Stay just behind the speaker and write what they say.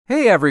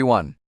Hey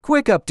everyone!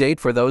 Quick update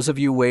for those of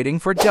you waiting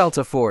for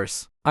Delta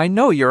Force. I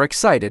know you're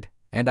excited,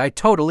 and I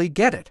totally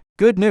get it.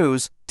 Good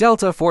news,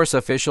 Delta Force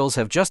officials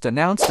have just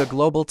announced a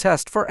global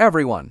test for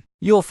everyone.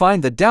 You'll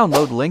find the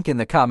download link in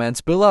the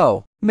comments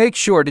below. Make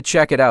sure to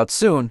check it out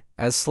soon,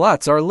 as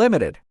slots are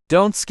limited.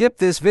 Don't skip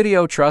this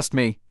video, trust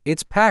me,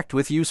 it's packed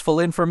with useful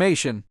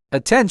information.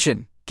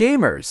 Attention,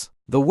 gamers!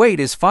 The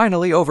wait is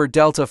finally over.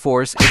 Delta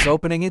Force is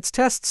opening its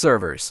test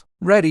servers.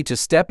 Ready to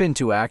step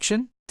into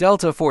action?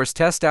 Delta Force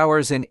test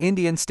hours in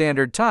Indian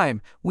Standard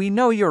Time. We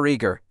know you're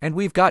eager, and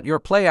we've got your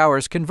play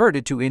hours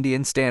converted to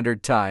Indian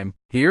Standard Time.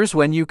 Here's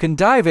when you can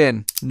dive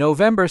in.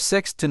 November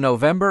 6th to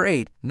November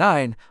 8th,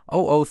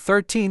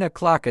 9:00–13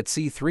 o'clock at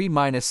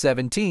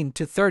C3-17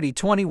 to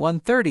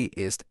 30:21:30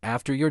 Ist.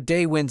 After your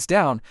day winds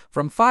down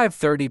from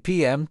 5:30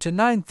 p.m. to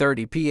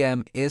 9:30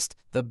 p.m. Ist,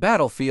 the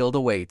battlefield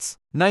awaits.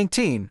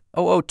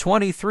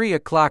 19:00–23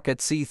 o'clock at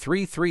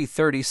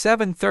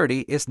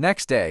C3-3:37:30 Ist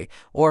next day,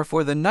 or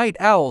for the night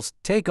owls,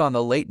 take on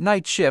the late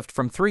night shift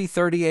from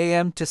 3:30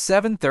 a.m. to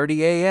 7:30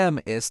 a.m.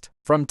 Ist.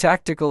 From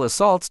tactical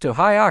assaults to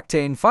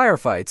high-octane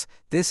firefights,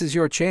 this is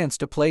your chance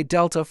to play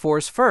Delta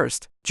Force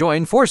first.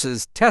 Join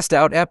forces, test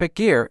out epic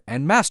gear,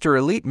 and master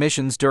elite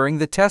missions during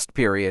the test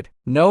period.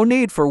 No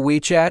need for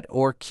WeChat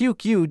or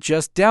QQ,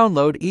 just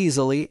download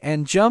easily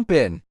and jump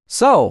in.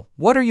 So,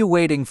 what are you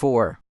waiting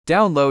for?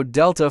 Download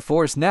Delta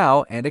Force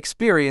now and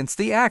experience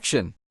the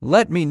action.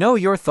 Let me know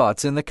your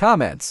thoughts in the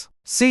comments.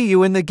 See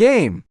you in the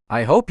game.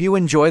 I hope you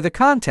enjoy the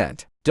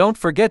content. Don't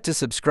forget to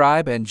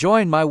subscribe and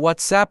join my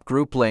WhatsApp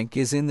group, link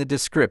is in the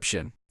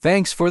description.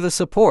 Thanks for the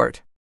support.